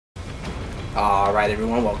Alright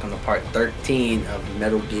everyone, welcome to part 13 of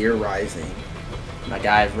Metal Gear Rising. My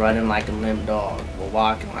guy's running like a limp dog. We're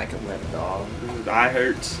walking like a limp dog. His eye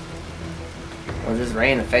hurts. Was this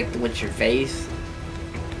rain affected with your face?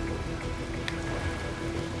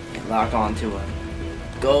 And lock onto him.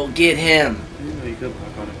 Go get him! You know you could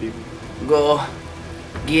lock on to people. Go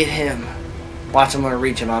get him. Watch, I'm gonna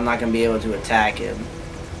reach him. I'm not gonna be able to attack him.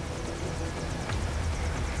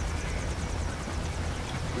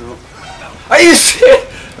 Nope. Are you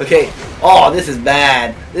serious? Okay. Oh, this is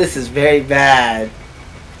bad. This is very bad.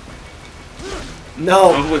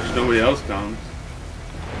 No. I wish nobody else comes.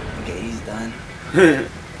 Okay, he's done.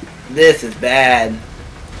 This is bad.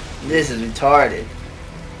 This is retarded.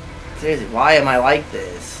 Seriously, why am I like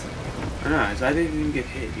this? I didn't even get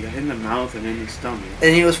hit. You got hit in the mouth and in the stomach.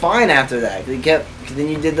 And he was fine after that. He kept. Cause then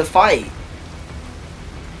you did the fight.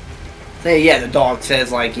 Say, yeah, the dog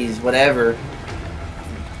says like he's whatever.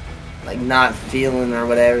 Like not feeling or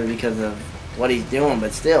whatever because of what he's doing,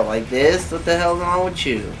 but still, like this, what the hell's wrong with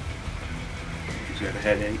you? You got a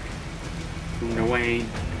headache. From the Wayne.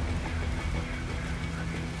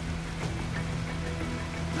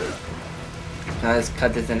 Can I just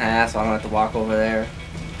cut this in half so I don't have to walk over there?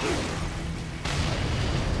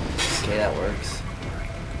 Okay, that works.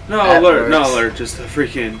 No That alert, works. no alert, just the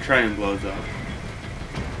freaking train blows up.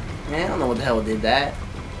 Man, I don't know what the hell did that.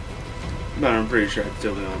 But I'm pretty sure I'd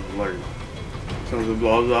still be on alert. As soon as it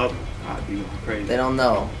blows up, I'd be going crazy. They don't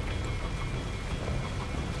know.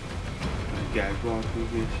 That guy's walking with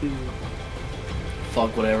his shoes.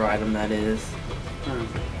 Fuck whatever item that is.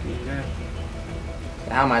 Yeah.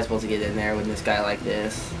 How am I supposed to get in there with this guy like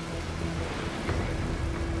this?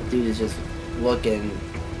 The dude is just looking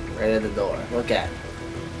right at the door. Look at him.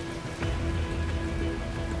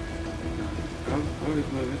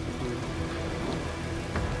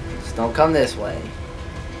 Just don't come this way.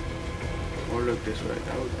 Or look this way.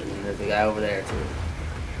 That would And there's a guy over there too.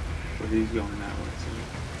 But he's going that way.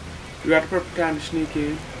 So. You got the perfect time to sneak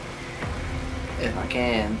in. If I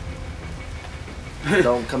can.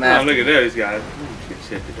 Don't come Oh, after look at me. those guys. Just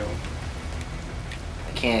hit the door.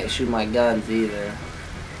 I can't shoot my guns either.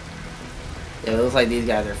 Yeah, it looks like these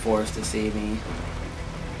guys are forced to see me.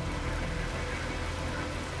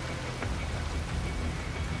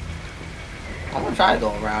 I'm gonna try to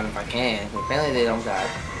go around if I can, but apparently they don't got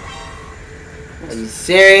it. Are you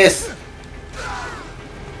serious?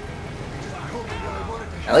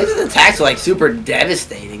 At least his attacks are like super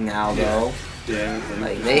devastating now, though. Yeah.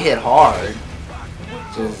 Like they hit hard.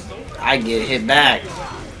 Just I get hit back.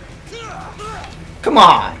 Come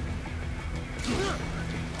on.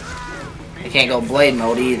 I can't go blade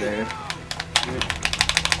mode either.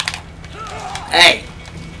 Hey,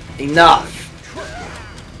 enough.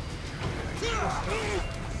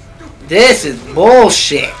 This is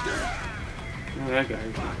bullshit. Oh, that guy.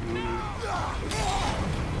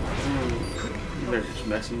 They're just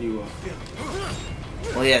messing you up.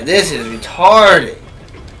 Well, yeah, this is retarded.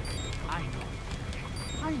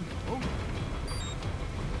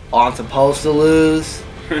 Oh, I'm supposed to lose?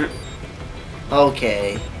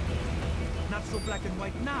 Okay. Not so black and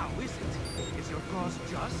white now, is it? Is your cause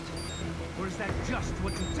just? Or is that just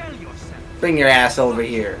what you tell yourself? Bring your ass over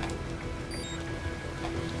here.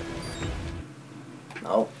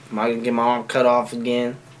 Oh, am I gonna get my arm cut off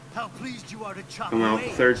again? How pleased you are to chop Come out with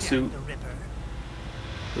the third suit. the Ripper.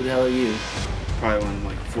 Who the hell are you? Probably one of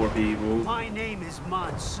like 4 people. My name is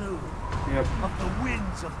Monsoon, Yep. of the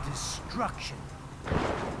winds of destruction.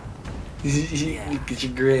 Look at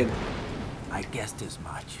your grin. I guessed as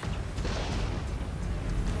much.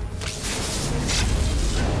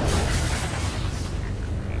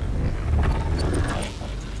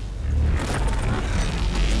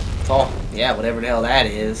 Oh, yeah, whatever the hell that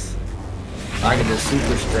is. I can just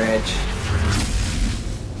super stretch.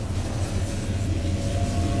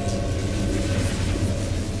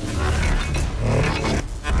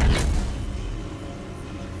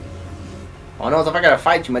 Oh no, if I gotta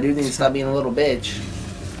fight you, my dude needs to stop being a little bitch.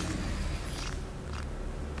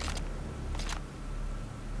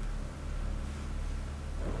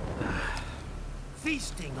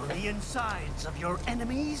 Feasting on the insides of your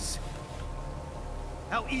enemies?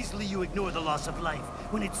 How easily you ignore the loss of life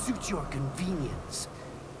when it suits your convenience.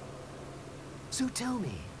 So tell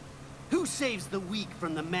me, who saves the weak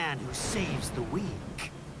from the man who saves the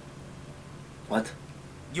weak? What?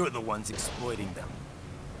 You're the ones exploiting them.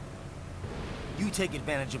 You take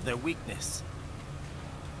advantage of their weakness.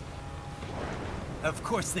 Of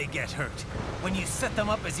course they get hurt when you set them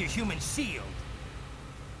up as your human shield.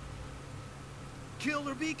 Kill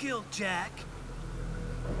or be killed, Jack.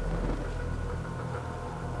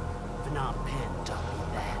 Phnom Penh taught me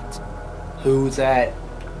that. Who's that?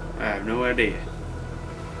 I have no idea.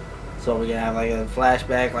 So we're gonna have like a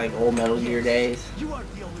flashback like old Metal Gear days. You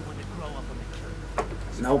aren't the only one to grow up on the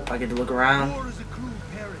curve. Nope, I get to look around. War is a cruel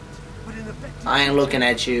parent, but in effect, I ain't looking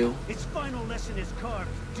at you. its final lesson is carved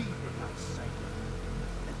deep in my psyche.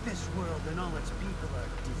 That this world and all its people are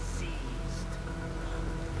diseased.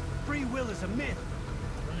 Free will is a myth.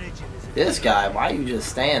 Religion is a This guy, why you just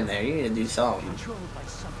stand there? You need to do something. controlled by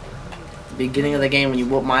something. Beginning of the game when you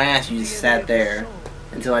whooped my ass, you just sat there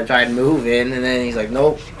until I tried moving, and then he's like,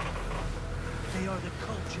 nope. They are the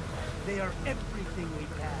culture. They are everything we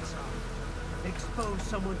pass on. Expose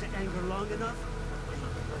someone to anger long enough, they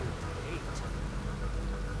learn to hate.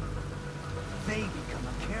 They become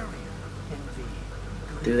a carrier.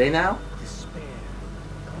 Envy. Do they now? Despair.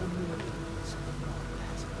 Millions of all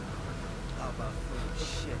that. How about food?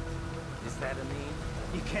 Shit. Is that a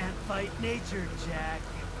meme? You can't fight nature, Jack.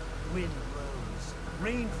 Wind blows,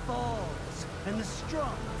 rain falls, and the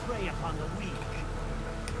strong prey upon the weak.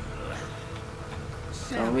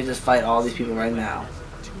 So let me just fight all these people right now.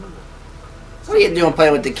 What are you doing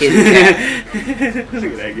playing with the kitty cat? Look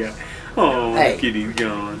at that guy. Oh, Hey. the kitty's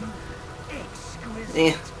gone.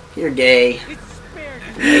 Eh, you're gay.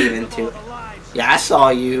 Wave into. Yeah, I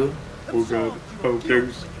saw you. Oh god. Oh,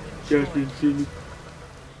 there's Justin City.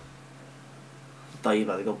 Thought you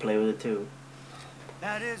about to go play with it too.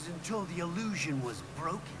 That is until the illusion was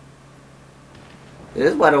broken.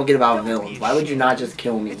 This is what I don't get about villains. Why would you not just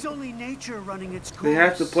kill me? It's only nature running its course. They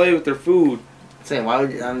have to play with their food. I'm saying, why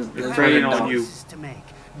would you? I'm They're that's preying what on I you. don't. To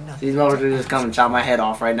make. These motherfuckers just come and chop my head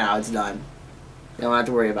off right now. It's done. You don't have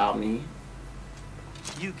to worry about me.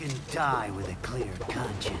 You can die with a clear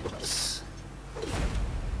conscience.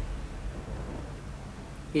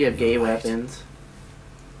 You have gay weapons.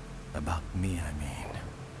 About me, I mean.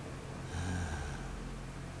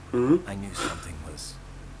 Hmm? I knew something was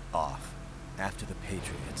off. After the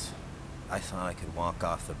Patriots, I thought I could walk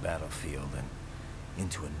off the battlefield and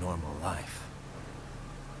into a normal life.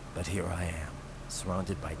 But here I am,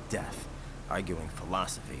 surrounded by death, arguing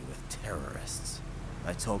philosophy with terrorists.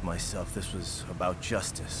 I told myself this was about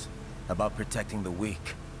justice, about protecting the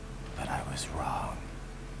weak, but I was wrong.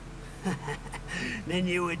 Then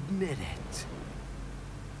you admit it.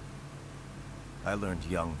 I learned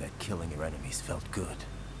young that killing your enemies felt good.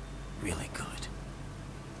 Really good.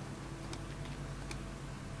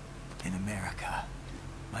 In America,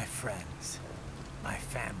 my friends, my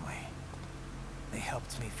family, they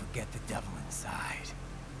helped me forget the devil inside.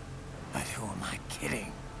 But who am I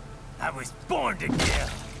kidding? I was born to kill!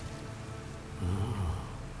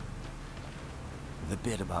 The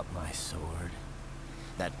bit about my sword,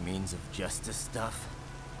 that means of justice stuff,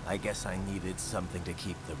 I guess I needed something to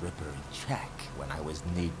keep the Ripper in check when I was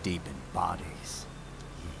knee-deep in bodies.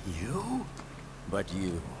 You? But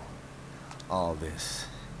you. All this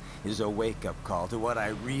is a wake-up call to what I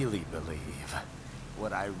really believe.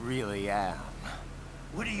 What I really am.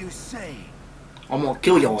 What do you say? I'm gonna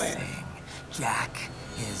kill your I'm ass. saying Jack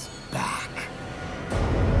is back.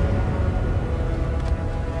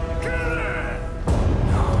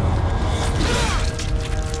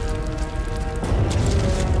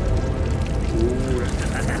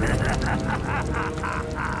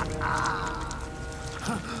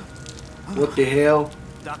 What the hell?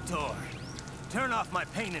 Doctor, turn off my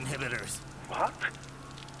pain inhibitors. What?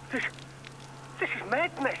 This is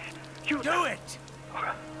madness. You Do it!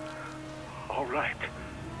 All right.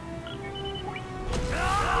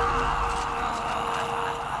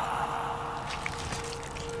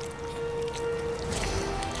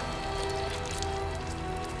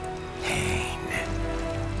 Pain.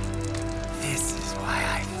 This is why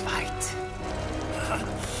I fight.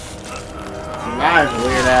 Guy's a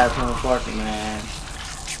weird ass motherfucker, man.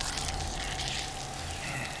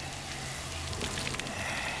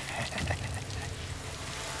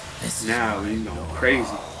 This is Now my he's going normal,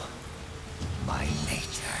 crazy. My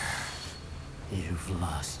nature. You've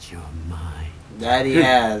lost your mind. That he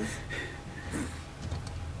has.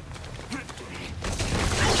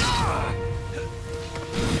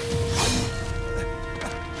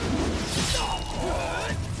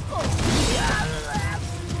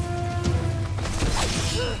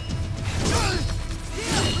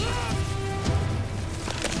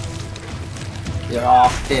 You're all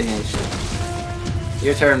finished.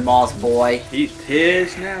 Your turn, boss boy. He's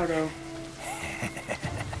pissed now, though.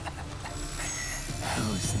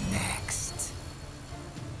 Who's next?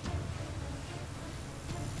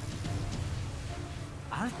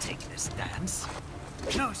 I'll take this dance.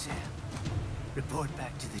 No, Sam. Report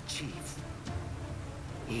back to the chief.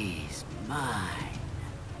 He's mine.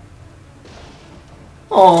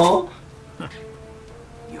 Oh,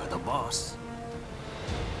 You're the boss.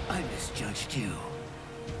 misjudged you.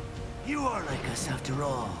 You are like us after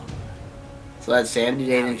all. So that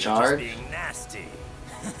Sandy ain't in charge? Being nasty.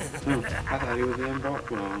 I thought he was in boss.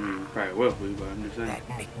 Well, I mean, probably will be, but I'm just saying.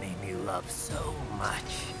 That nickname you love so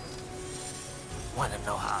much. Want to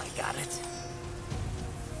know how I got it?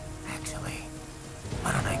 Actually,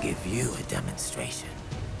 why don't I give you a demonstration?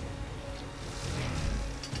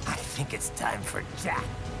 I think it's time for Jack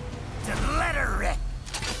to let her rip.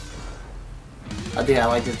 I think I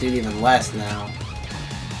like this dude even less now.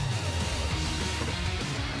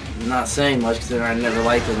 I'm not saying much because I never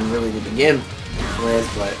liked him really to begin with,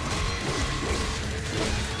 but...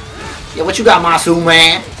 Yeah, what you got, Monsoons,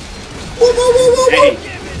 man? Woo, woo, woo, woo, Hey! woo.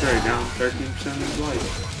 Straight down 13% of his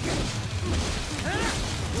life.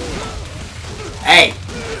 Hey!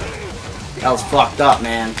 That was fucked up,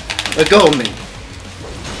 man. Let go of me.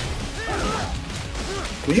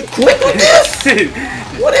 Will you quit with this?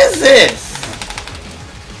 What is this?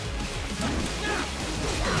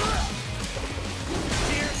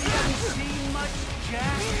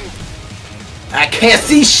 I can't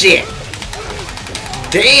see shit.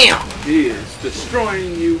 Damn. He is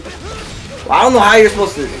destroying you. Well, I don't know how you're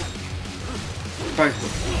supposed to. Fight.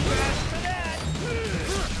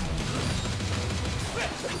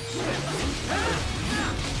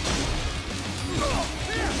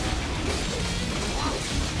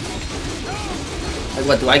 Like,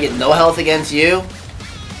 what, do I get no health against you?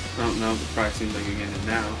 I don't know, but it probably seems like you're getting it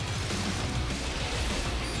now.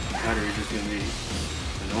 Battery's just gonna be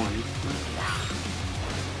annoying.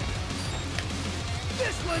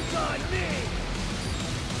 This one's on me.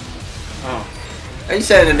 Oh, Are you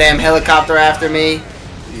sending a damn helicopter after me?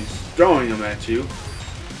 he's throwing them at you.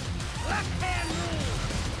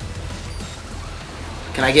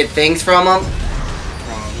 Can I get things from him?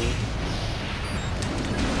 Probably.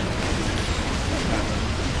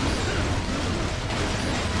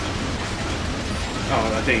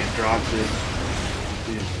 Oh, I think it drops it.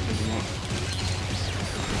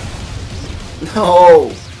 Yeah,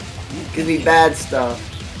 No. Give me bad stuff.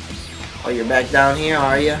 Oh, you're back down here,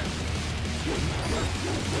 are you?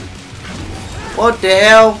 What the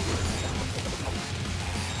hell? I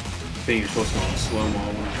think you're supposed to go in slow-mo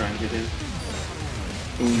when you try and get in.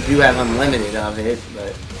 And you do have unlimited of it,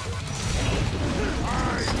 but...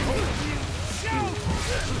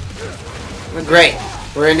 Well, great.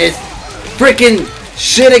 We're in this freaking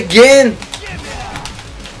shit again.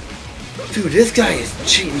 Dude, this guy is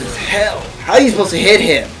cheating as hell. How are you supposed to hit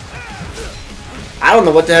him? I don't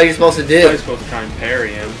know what the hell you're supposed to You're do. supposed to try and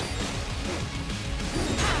parry him.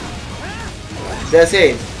 That's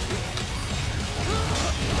it.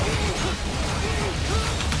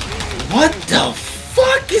 What the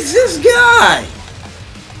fuck is this guy?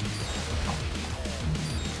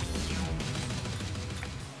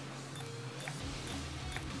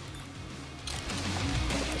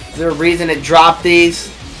 Is there a reason it dropped these?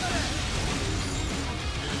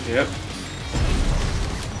 Yep.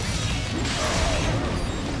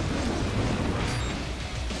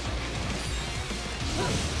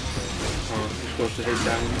 Oh, you're supposed to hit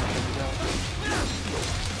that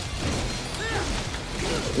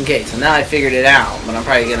one. Okay, so now I figured it out, but I'm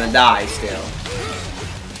probably gonna die still.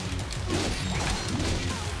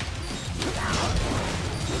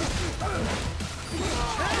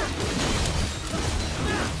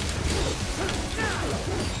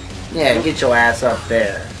 Yeah, get your ass up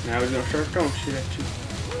there. Now he's gonna start throwing shit at you.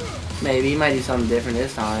 Maybe he might do something different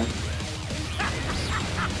this time.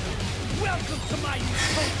 Welcome to my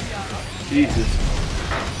utopia. Jesus.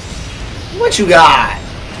 What you got?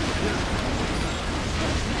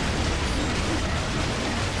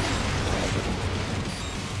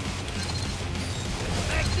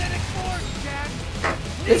 Magnetic force, Jack.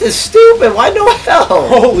 This is stupid. Why no health?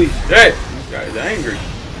 Holy shit! This guy's angry.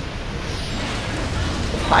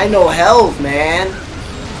 Why no health, man?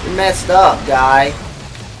 You're messed up, guy.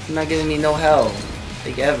 You're not giving me no health.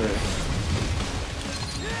 Like ever.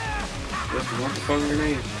 Just want the fucking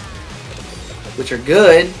grenade. Which are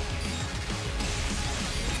good.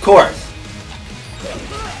 Of course.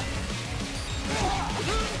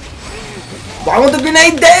 Why won't the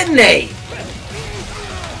grenade detonate?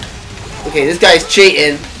 Okay, this guy's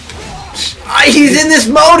cheating. He's in this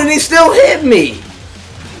mode and he still hit me.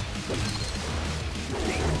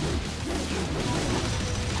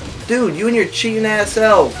 Dude, you and your cheating ass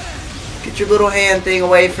self. Get your little hand thing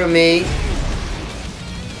away from me.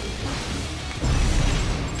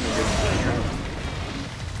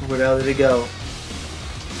 Where the hell did it go?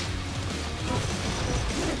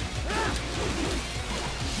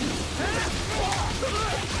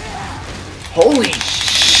 Holy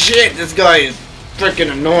shit, this guy is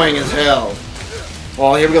freaking annoying as hell.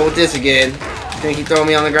 Oh, here we go with this again. Think he throwing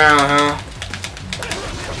me on the ground, huh?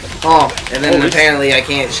 Oh, and then apparently I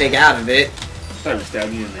can't shake out of it. I thought he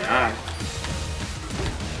stabbed you in the eye.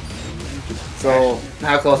 So,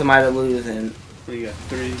 how close am I to losing? Well, you got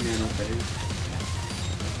 3 nano phase.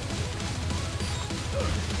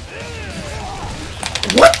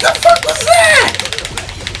 What the fuck was that?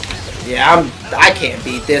 Yeah, I can't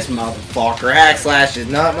beat this motherfucker. Hack Slash is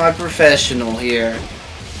not my professional here.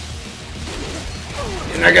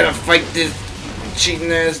 And I gotta fight this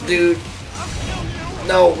cheating ass dude.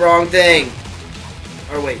 No, wrong thing.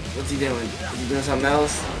 Or wait, what's he doing? Is he doing something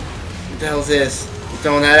else? What the hell is this? You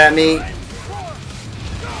throwing that at me?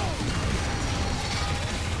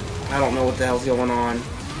 I don't know what the hell's going on.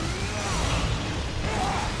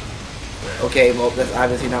 Okay, well, that's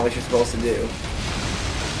obviously not what you're supposed to do.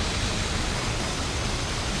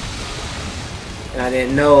 And I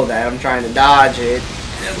didn't know that. I'm trying to dodge it.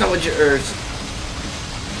 And that's not what you're...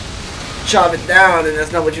 chop it down, and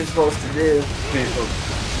that's not what you're supposed to do. Maybe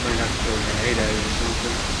might have to throw a grenade at it or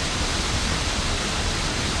something.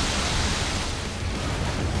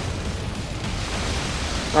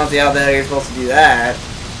 I don't see how the hell you're supposed to do that.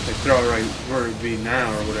 Like throw it right where it'd be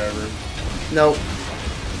now or whatever. Nope.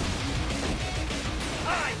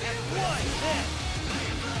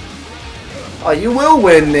 Oh, you will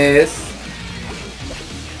win this.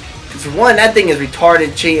 Because for one, that thing is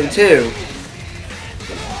retarded cheating too.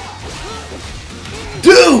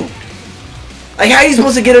 Dude! Like, how are you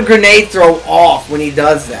supposed to get a grenade throw off when he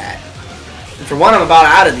does that? And for one, I'm about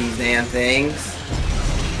out of these damn things.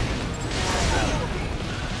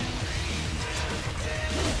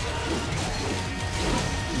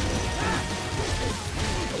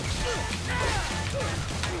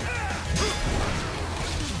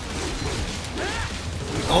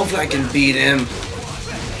 Hopefully I can beat him.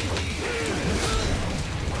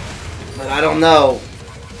 But I don't know.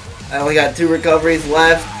 I only got 2 recoveries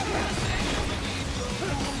left.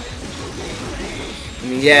 I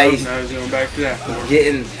mean, yeah, he's going back to that form.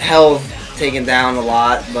 getting health taken down a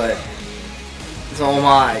lot, but so am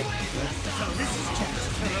I.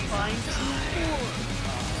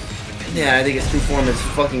 Yeah, I think his 2 form is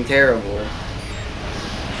fucking terrible.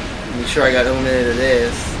 I'm sure I got eliminated of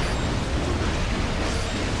this.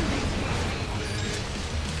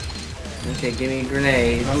 Okay, give me a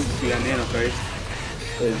grenade. Oh, you got nano phase.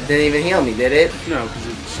 It didn't even heal me, did it? No, because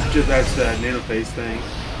it's just that's that nano phase thing.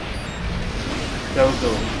 That was the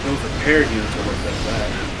repair units that worked like that.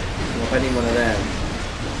 Well, if I need one of them.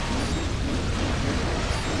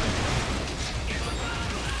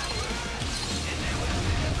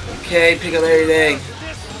 Okay, pick up everything.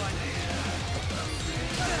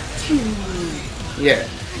 Yeah,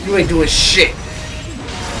 you ain't doing shit.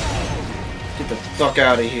 Get the fuck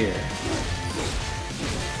out of here.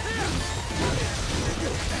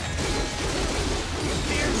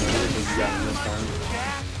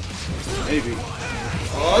 Maybe.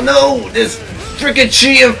 Oh no, this freaking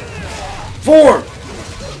cheating form.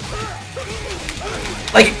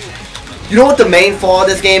 Like, you know what the main flaw of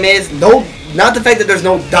this game is? No, not the fact that there's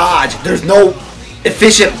no dodge. There's no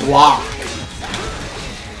efficient block.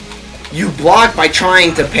 You block by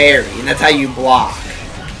trying to parry, and that's how you block.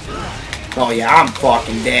 Oh yeah, I'm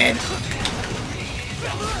fucking dead.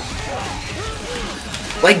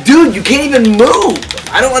 Like, dude, you can't even move.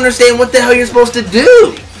 I don't understand what the hell you're supposed to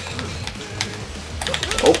do.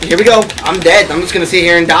 Oh, here we go. I'm dead. I'm just gonna sit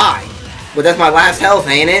here and die. But that's my last health,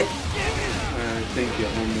 ain't it? I think you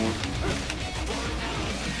have one more.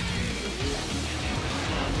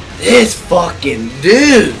 This fucking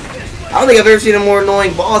dude. I don't think I've ever seen a more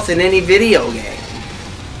annoying boss in any video game.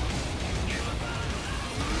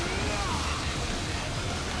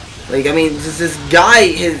 Like, I mean, this guy,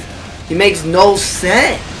 he makes no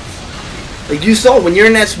sense. Like, you saw, when you're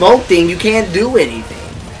in that smoke thing, you can't do anything.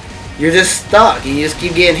 You're just stuck. You just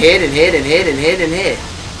keep getting hit and hit and hit and hit and hit.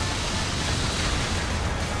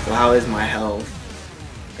 So how is my health?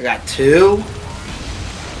 I got 2?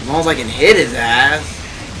 As long as I can hit his ass,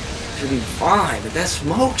 should be fine. But that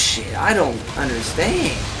smoke shit, I don't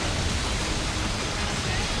understand.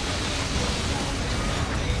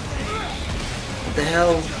 What the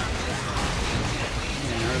hell?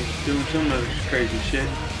 Yeah, I was doing some of this crazy shit.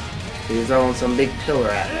 He's throwing some big pillar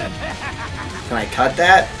at me. Can I cut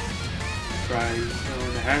that? Try going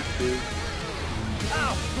to have to.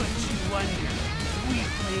 I'll put you under,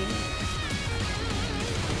 weakling.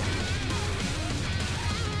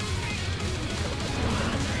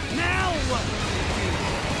 Now what will you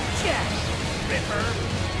do? Check, Ripper.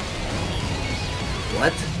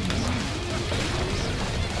 What?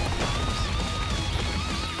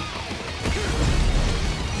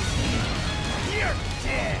 Here.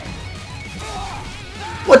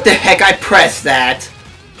 What the heck? I pressed that.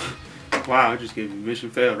 Wow, I just gave you mission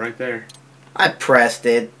failed right there. I pressed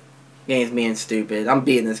it. Game's being stupid. I'm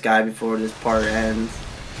beating this guy before this part ends.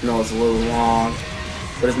 I know it's a little long,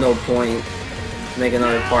 but there's no point to make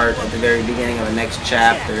another part at the very beginning of the next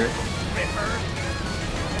chapter.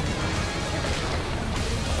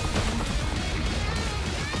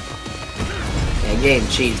 Yeah, game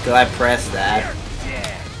cheats because I pressed that.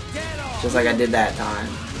 Just like I did that time.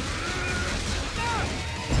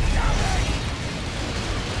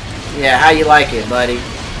 Yeah, how you like it, buddy?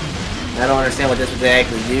 I don't understand what this would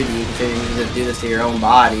actually do to you, considering you can just do this to your own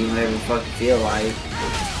body, whatever the fuck you feel like.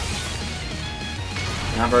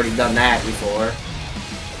 And I've already done that before.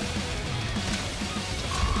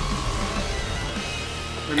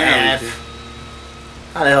 F.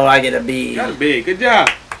 How the hell do I get a B? You got a B. Good job.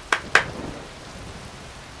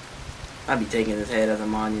 I'd be taking his head as a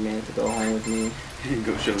monument to go home with me.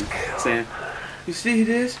 Go show Sam. You see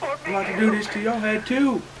this? I'm about to do this to your head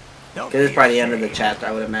too. Because it's probably the end of the chapter,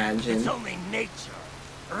 I would imagine. It's only nature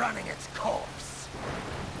running its course.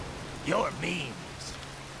 Your means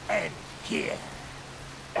end here.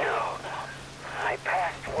 No, I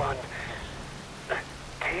passed one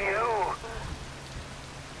to you.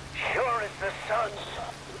 Sure as the sun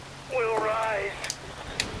will rise,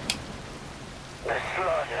 the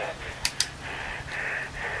slaughter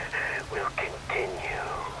will continue.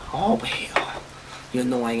 Oh, hell. You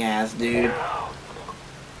annoying ass dude. Now,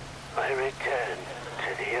 I return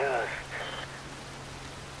to the earth.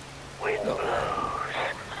 Wind blows,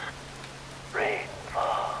 rain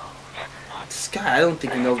falls. Oh, this guy, I don't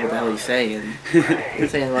think he knows what the hell he's saying.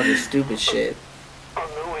 He's saying a lot of stupid shit. On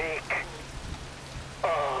the weak,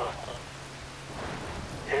 all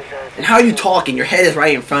is as And how are you talking? Your head is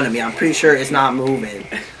right in front of me. I'm pretty sure it's not moving.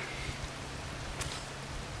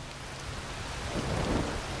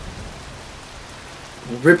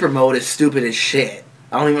 Ripper mode is stupid as shit.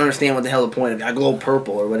 I don't even understand what the hell the point of it. I glow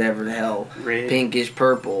purple or whatever the hell. Red. Pinkish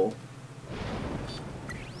purple.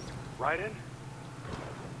 Raiden?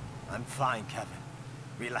 I'm fine, Kevin.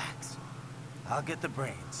 Relax. I'll get the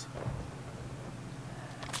brains.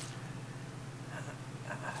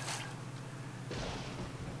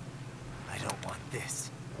 I don't want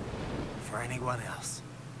this for anyone else.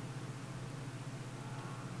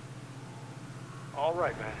 All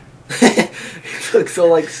right, man. He looks so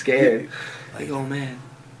like scared. Like, oh man.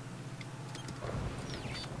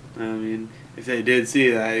 I mean, if they did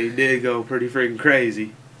see that, he did go pretty freaking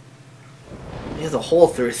crazy. He has a hole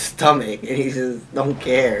through his stomach and he just don't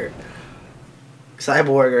care.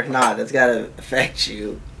 Cyborg or not, that's gotta affect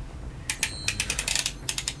you.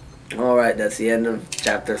 Alright, that's the end of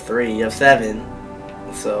chapter 3 of 7.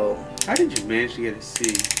 So, How did you manage to get a C?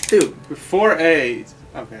 dude, With 4 A's.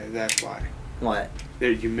 Okay, that's why. what?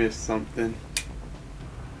 There, you missed something.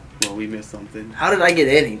 Well, we missed something. How did I get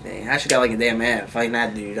anything? I should got like a damn F. Fighting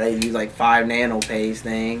that dude. I used like 5 nano paste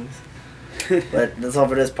things. But that's all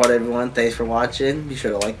for this part, everyone. Thanks for watching. Be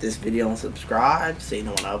sure to like this video and subscribe so you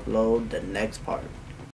know when I upload the next part.